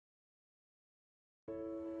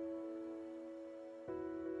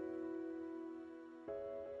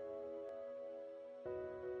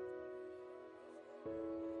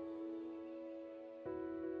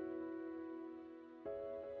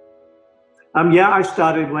Yeah, I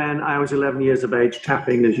started when I was 11 years of age,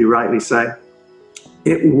 tapping, as you rightly say.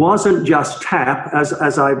 It wasn't just tap.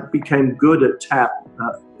 As I became good at tap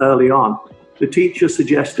early on, the teacher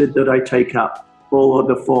suggested that I take up all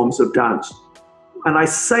other forms of dance. And I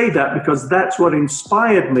say that because that's what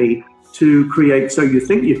inspired me to create So You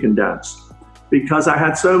Think You Can Dance. Because I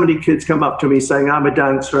had so many kids come up to me saying, I'm a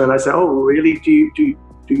dancer. And I say, oh, really? Do you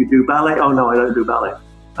do ballet? Oh, no, I don't do ballet.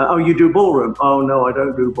 Oh, you do ballroom? Oh, no, I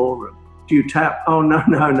don't do ballroom. Do you tap? Oh,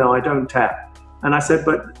 no, I don't tap. And I said,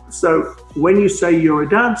 but so when you say you're a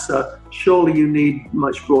dancer, surely you need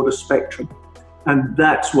much broader spectrum. And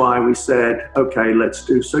that's why we said, okay, let's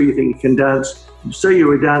do So You Think You Can Dance. You say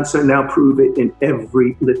you're a dancer, now prove it in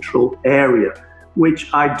every literal area,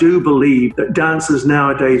 which I do believe that dancers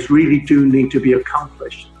nowadays really do need to be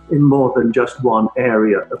accomplished in more than just one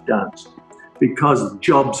area of dance, because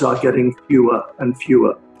jobs are getting fewer and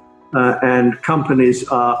fewer, and companies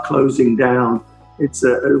are closing down. It's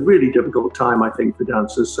a really difficult time, I think, for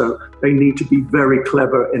dancers, so they need to be very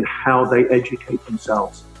clever in how they educate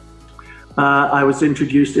themselves. I was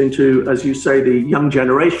introduced into, as you say, the young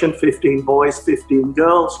generation, 15 boys, 15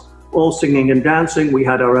 girls, all singing and dancing. We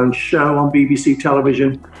had our own show on BBC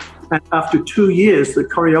television. And after 2 years, the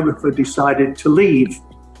choreographer decided to leave.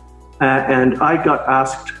 And I got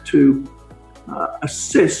asked to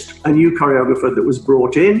assist a new choreographer that was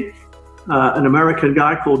brought in, an American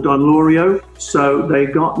guy called Glorya. So they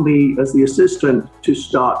got me as the assistant to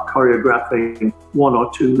start choreographing 1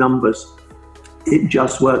 or 2 numbers. It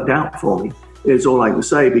just worked out for me, is all I can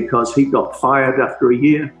say, because he got fired after a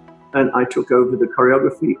year and I took over the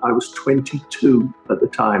choreography. I was 22 at the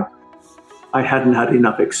time. I hadn't had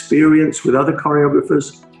enough experience with other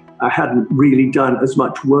choreographers. I hadn't really done as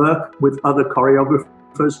much work with other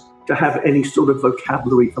choreographers to have any sort of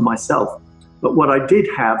vocabulary for myself. But what I did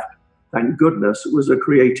have, thank goodness, was a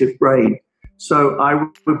creative brain. So I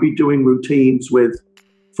would be doing routines with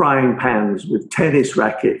frying pans, with tennis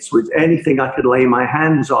rackets, with anything I could lay my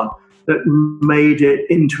hands on that made it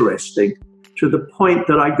interesting, to the point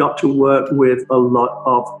that I got to work with a lot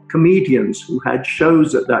of comedians who had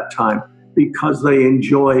shows at that time because they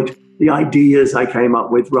enjoyed the ideas I came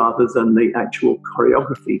up with rather than the actual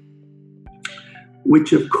choreography,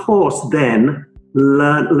 which of course then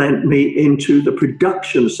lent me into the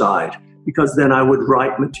production side, because then I would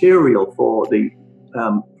write material for the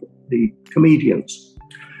comedians.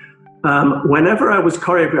 Whenever I was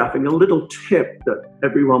choreographing, a little tip that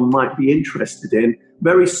everyone might be interested in,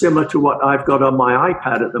 very similar to what I've got on my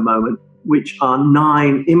iPad at the moment, which are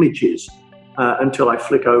 9 images until I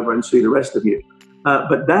flick over and see the rest of you.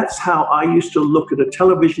 But that's how I used to look at a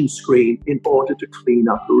television screen in order to clean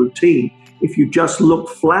up a routine. If you just look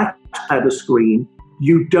flat at a screen,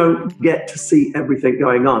 you don't get to see everything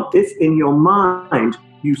going on. If in your mind,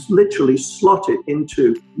 you literally slot it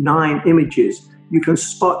into 9 images, you can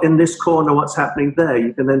spot in this corner what's happening there.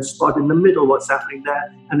 You can then spot in the middle what's happening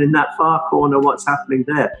there, and in that far corner what's happening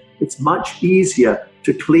there. It's much easier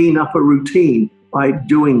to clean up a routine by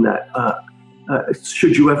doing that.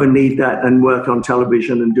 Should you ever need that and work on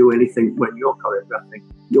television and do anything when you're choreographing,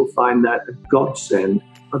 you'll find that a godsend.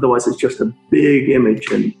 Otherwise, it's just a big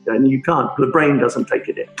image and you can't, the brain doesn't take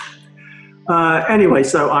it in. Anyway,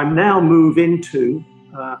 so I now move into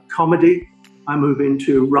comedy. I move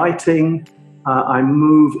into writing. I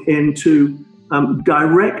move into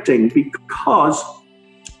directing, because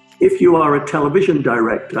if you are a television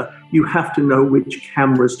director, you have to know which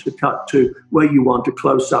cameras to cut to, where you want to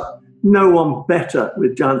close up. No one better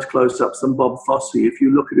with dance close-ups than Bob Fosse. If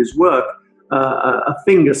you look at his work, a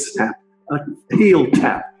finger snap, a heel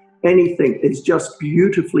tap, anything is just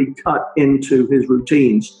beautifully cut into his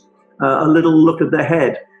routines. A little look at the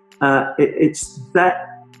head. It's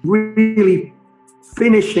that really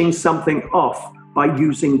finishing something off by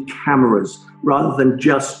using cameras rather than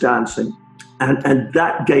just dancing. And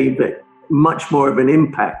that gave it much more of an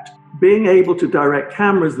impact. Being able to direct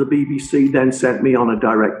cameras, the BBC then sent me on a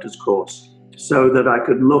director's course so that I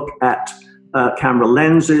could look at camera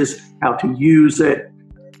lenses, how to use it.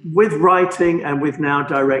 With writing and with now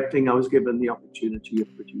directing, I was given the opportunity of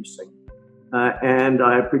producing. And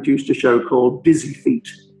I produced a show called Dizzy Feet,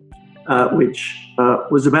 which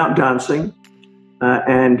was about dancing,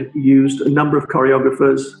 and used a number of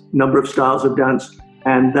choreographers, number of styles of dance,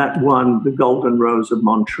 and that won the Golden Rose of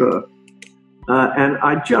Montreux. And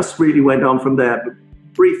I just really went on from there. But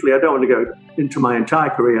briefly, I don't want to go into my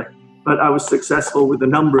entire career, but I was successful with a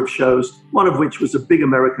number of shows, one of which was a big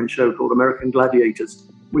American show called American Gladiators,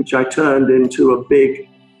 which I turned into a big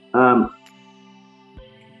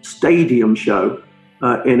stadium show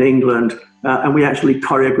in England, and we actually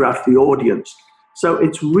choreographed the audience. So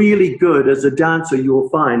it's really good as a dancer. You'll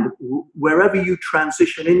find wherever you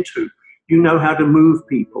transition into, you know how to move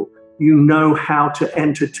people, you know how to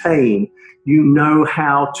entertain, you know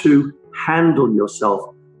how to handle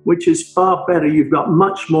yourself, which is far better. You've got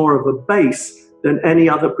much more of a base than any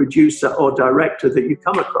other producer or director that you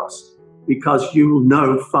come across, because you'll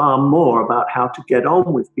know far more about how to get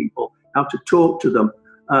on with people, how to talk to them,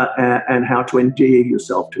 and how to endear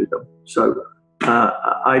yourself to them. So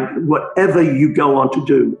whatever you go on to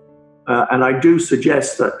do, and I do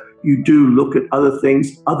suggest that you do look at other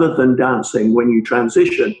things other than dancing when you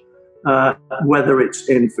transition, whether it's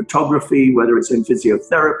in photography, whether it's in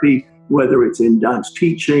physiotherapy, whether it's in dance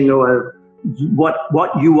teaching, or what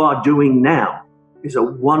you are doing now is a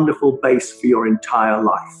wonderful base for your entire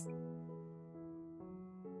life.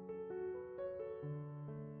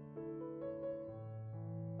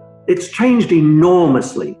 It's changed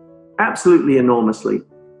enormously, absolutely enormously.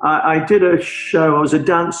 I did a show, I was a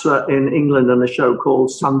dancer in England on a show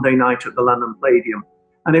called Sunday Night at the London Palladium.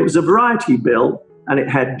 And it was a variety bill, and it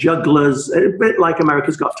had jugglers, a bit like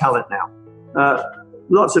America's Got Talent now.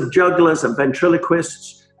 Lots of jugglers and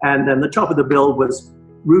ventriloquists, and then the top of the bill was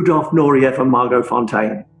Rudolph Nureyev and Margot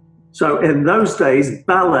Fonteyn. So in those days,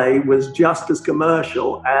 ballet was just as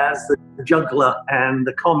commercial as the juggler and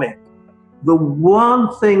the comic. The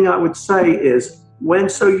one thing I would say is, when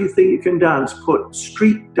So You Think You Can Dance put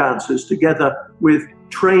street dancers together with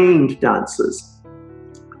trained dancers,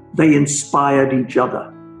 they inspired each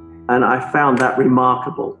other. And I found that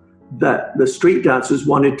remarkable, that the street dancers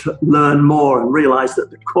wanted to learn more and realize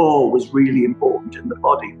that the core was really important in the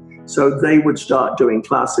body. So they would start doing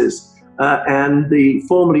classes, and the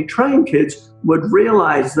formally trained kids would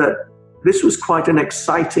realize that this was quite an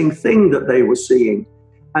exciting thing that they were seeing,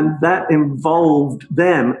 and that involved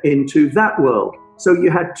them into that world. So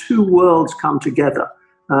you had two worlds come together,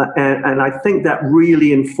 and I think that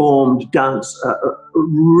really informed dance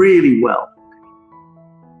really well.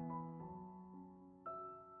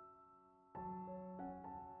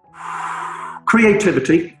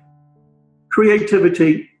 Creativity,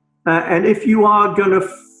 and if you are going to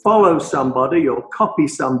follow somebody or copy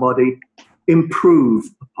somebody, improve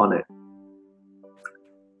upon it.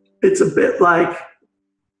 It's a bit like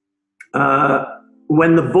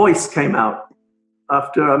when The Voice came out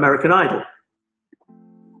after American Idol.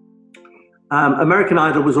 American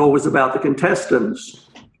Idol was always about the contestants.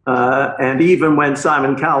 And even when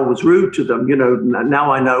Simon Cowell was rude to them, you know,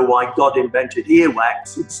 now I know why God invented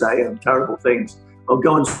earwax, he'd say, and terrible things, or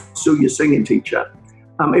go and sue your singing teacher.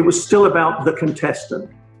 It was still about the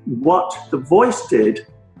contestant. What The Voice did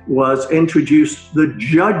was introduce the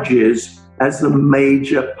judges as the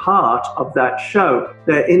major part of that show.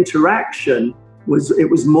 Their interaction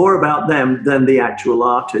was more about them than the actual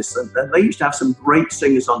artists. And they used to have some great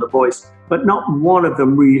singers on The Voice, but not one of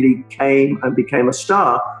them really came and became a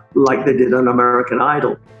star like they did on American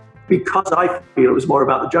Idol, because I feel it was more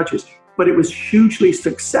about the judges. But it was hugely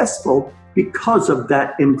successful because of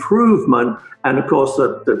that improvement, and of course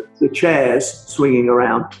the chairs swinging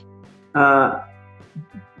around.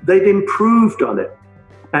 They'd improved on it.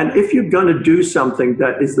 And if you're going to do something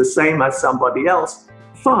that is the same as somebody else,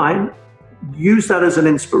 fine, use that as an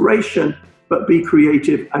inspiration, but be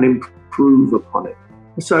creative and improve upon it.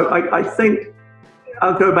 So I think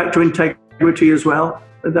I'll go back to integrity as well.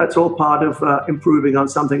 That's all part of improving on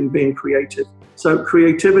something, being creative. So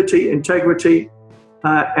creativity, integrity,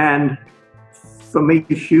 and for me,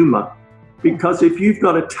 humor. Because if you've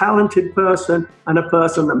got a talented person and a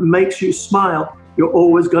person that makes you smile, you're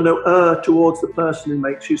always going to err towards the person who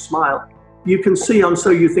makes you smile. You can see on So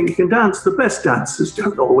You Think You Can Dance, the best dancers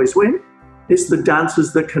don't always win. It's the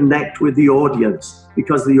dancers that connect with the audience,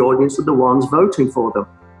 because the audience are the ones voting for them.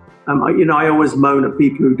 I always moan at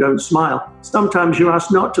people who don't smile. Sometimes you're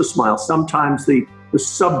asked not to smile. Sometimes the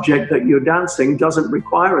subject that you're dancing doesn't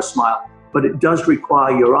require a smile, but it does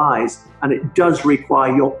require your eyes, and it does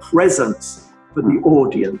require your presence for the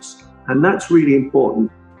audience. And that's really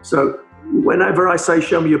important. So whenever I say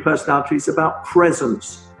show me your personality, it's about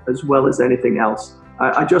presence as well as anything else.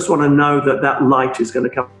 I just want to know that that light is going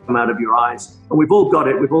to come out of your eyes. And we've all got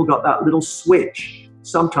it. We've all got that little switch.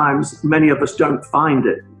 Sometimes many of us don't find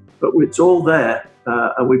it, but it's all there.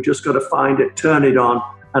 And we've just got to find it, turn it on,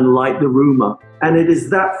 and light the room up. And it is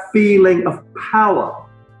that feeling of power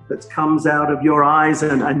that comes out of your eyes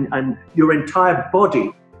and your entire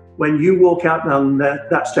body when you walk out on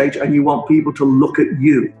that stage and you want people to look at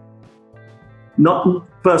you. Not the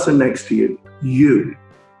person next to you, you.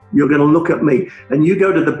 You're going to look at me. And you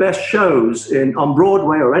go to the best shows on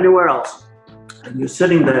Broadway or anywhere else, and you're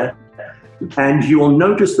sitting there, and you will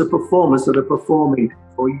notice the performers that are performing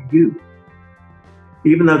for you.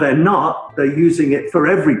 Even though they're not, they're using it for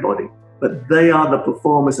everybody. But they are the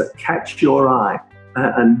performers that catch your eye,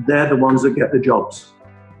 and they're the ones that get the jobs.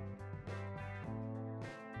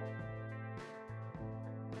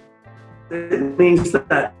 It means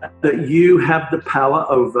that you have the power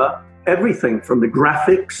over everything from the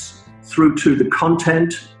graphics through to the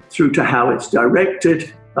content, through to how it's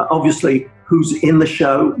directed, obviously who's in the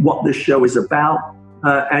show, what the show is about,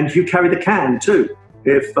 and you carry the can too.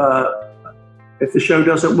 If the show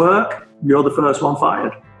doesn't work, you're the first one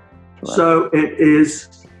fired. Right. So it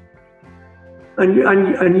is,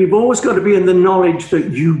 and you've always got to be in the knowledge that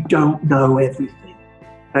you don't know everything,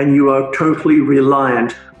 and you are totally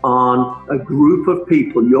reliant on a group of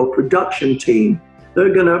people, your production team.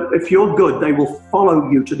 They're gonna, if you're good, they will follow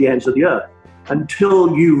you to the ends of the earth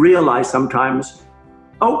until you realize sometimes,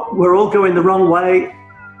 oh, we're all going the wrong way,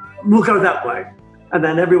 we'll go that way. And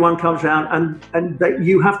then everyone comes around, and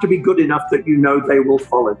you have to be good enough that you know they will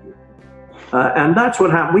follow you. And that's what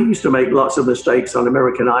happened. We used to make lots of mistakes on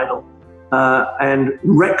American Idol and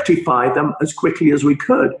rectify them as quickly as we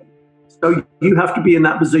could. So you have to be in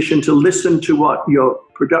that position to listen to what your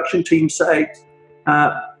production team say,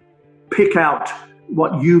 pick out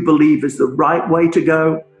what you believe is the right way to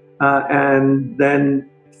go, and then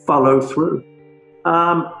follow through.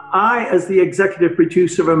 I, as the executive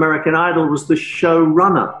producer of American Idol, was the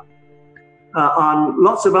showrunner. On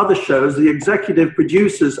lots of other shows, the executive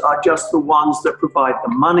producers are just the ones that provide the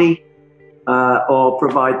money or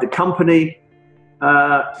provide the company,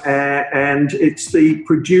 and it's the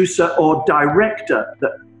producer or director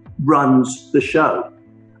that runs the show.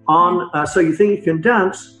 So You Think You Can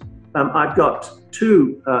Dance, I've got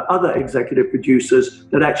two other executive producers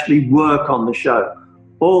that actually work on the show.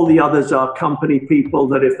 All the others are company people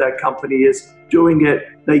that if their company is doing it,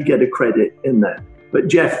 they get a credit in there. But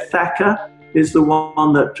Jeff Thacker is the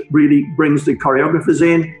one that really brings the choreographers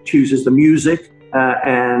in, chooses the music,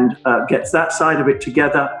 and gets that side of it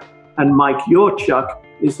together. And Mike Yorchuk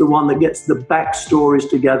is the one that gets the backstories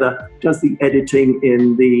together, does the editing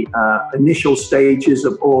in the initial stages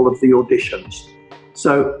of all of the auditions.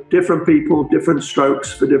 So different people, different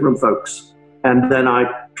strokes for different folks. And then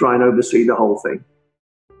I try and oversee the whole thing.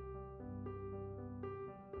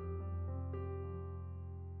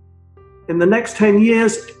 In the next 10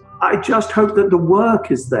 years, I just hope that the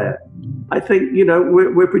work is there. I think, you know,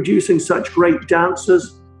 we're producing such great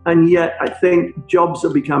dancers, and yet I think jobs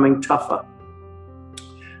are becoming tougher.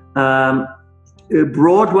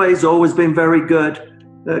 Broadway's always been very good.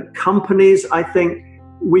 Companies, I think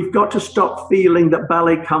we've got to stop feeling that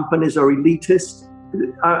ballet companies are elitist.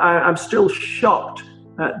 I'm still shocked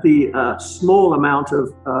at the small amount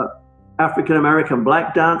of African-American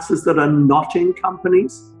black dancers that are not in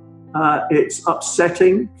companies. It's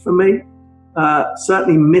upsetting for me.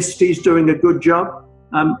 Certainly Misty's doing a good job.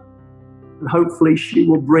 And hopefully she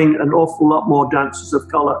will bring an awful lot more dancers of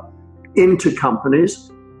color into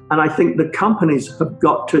companies. And I think the companies have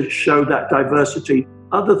got to show that diversity.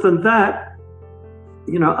 Other than that,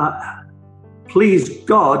 you know, please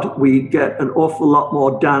God, we get an awful lot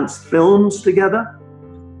more dance films together.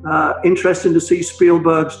 Interesting to see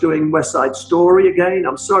Spielberg's doing West Side Story again.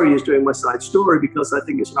 I'm sorry he's doing West Side Story because I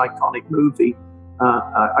think it's an iconic movie.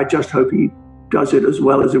 I just hope he does it as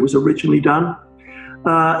well as it was originally done,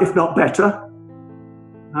 if not better.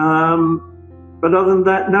 But other than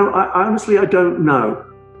that, no, honestly, I don't know.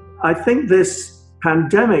 I think this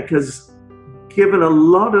pandemic has given a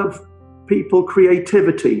lot of people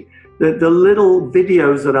creativity. The little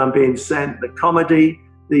videos that I'm being sent, the comedy,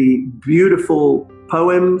 the beautiful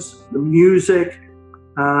poems, the music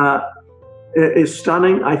is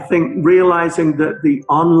stunning. I think realizing that the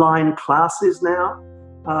online classes now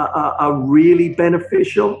are really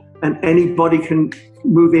beneficial and anybody can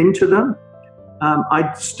move into them.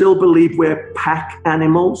 I still believe we're pack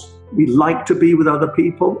animals. We like to be with other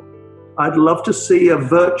people. I'd love to see a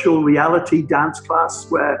virtual reality dance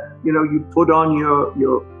class where, you know, you put on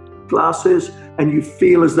your glasses and you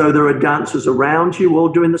feel as though there are dancers around you all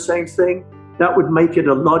doing the same thing. That would make it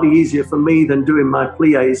a lot easier for me than doing my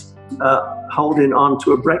pliés holding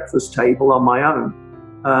onto a breakfast table on my own.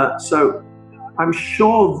 So I'm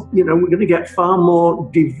sure, you know, we're going to get far more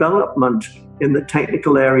development in the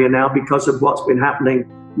technical area now because of what's been happening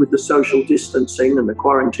with the social distancing and the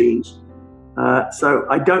quarantines. So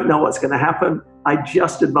I don't know what's going to happen. I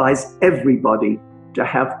just advise everybody to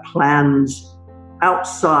have plans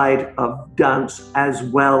outside of dance as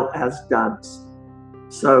well as dance.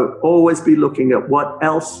 So always be looking at what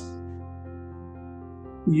else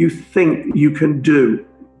you think you can do.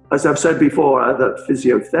 As I've said before, that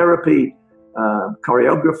physiotherapy,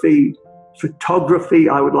 choreography, photography,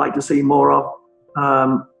 I would like to see more of.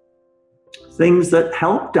 things that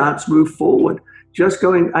help dance move forward. Just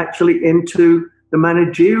going actually into the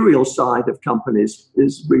managerial side of companies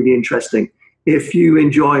is really interesting. If you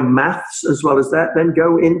enjoy maths as well as that, then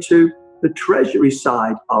go into the treasury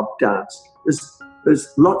side of dance.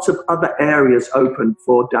 There's lots of other areas open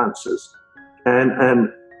for dancers. And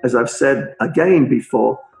as I've said again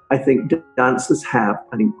before, I think dancers have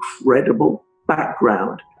an incredible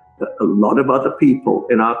background that a lot of other people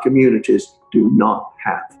in our communities do not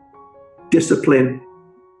have. Discipline,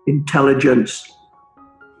 intelligence.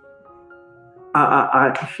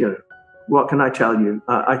 What can I tell you?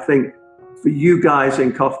 I think for you guys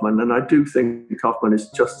in Kaufman, and I do think Kaufman is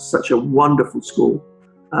just such a wonderful school.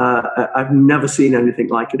 I've never seen anything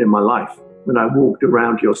like it in my life. When I walked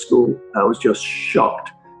around your school, I was just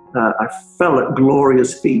shocked. I fell at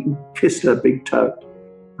Glorya's feet and kissed her big toe.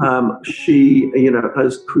 She,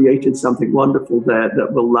 has created something wonderful there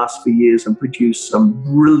that will last for years and produce some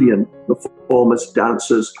brilliant performers,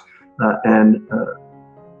 dancers, and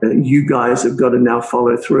you guys have got to now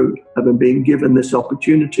follow through. Having been given this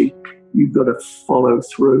opportunity, you've got to follow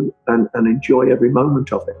through and enjoy every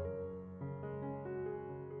moment of it.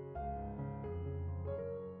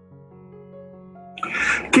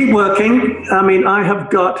 Keep working. I mean,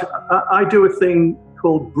 I do a thing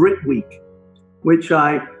called Brit Week, which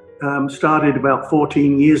I started about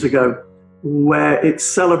 14 years ago, where it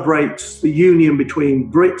celebrates the union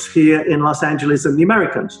between Brits here in Los Angeles and the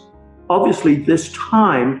Americans. Obviously, this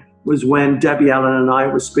time was when Debbie Allen and I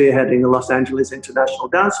were spearheading the Los Angeles International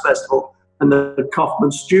Dance Festival, and the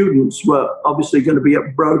Kaufman students were obviously going to be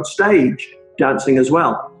at Broad Stage dancing as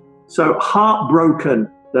well. So heartbroken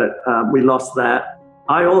that we lost that.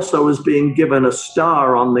 I also was being given a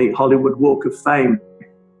star on the Hollywood Walk of Fame,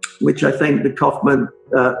 which I think the Kaufman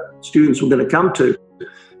students were going to come to,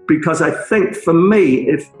 because I think for me,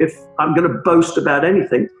 if I'm going to boast about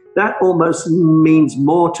anything, that almost means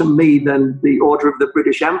more to me than the Order of the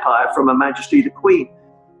British Empire from Her Majesty the Queen,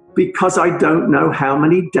 because I don't know how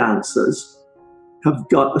many dancers have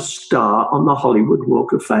got a star on the Hollywood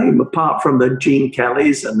Walk of Fame, apart from the Gene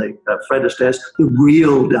Kellys and the Fred Astaires, the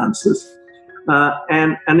real dancers.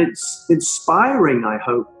 And it's inspiring, I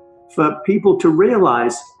hope, for people to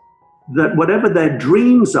realize that whatever their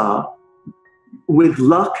dreams are, with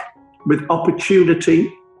luck, with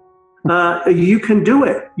opportunity, you can do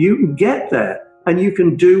it. You can get there, and you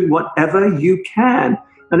can do whatever you can.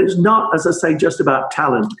 And it's not, as I say, just about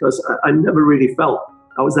talent, because I never really felt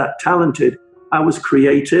I was that talented. I was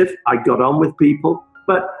creative. I got on with people.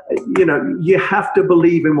 But, you have to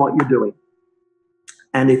believe in what you're doing.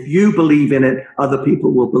 And if you believe in it, other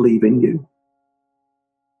people will believe in you.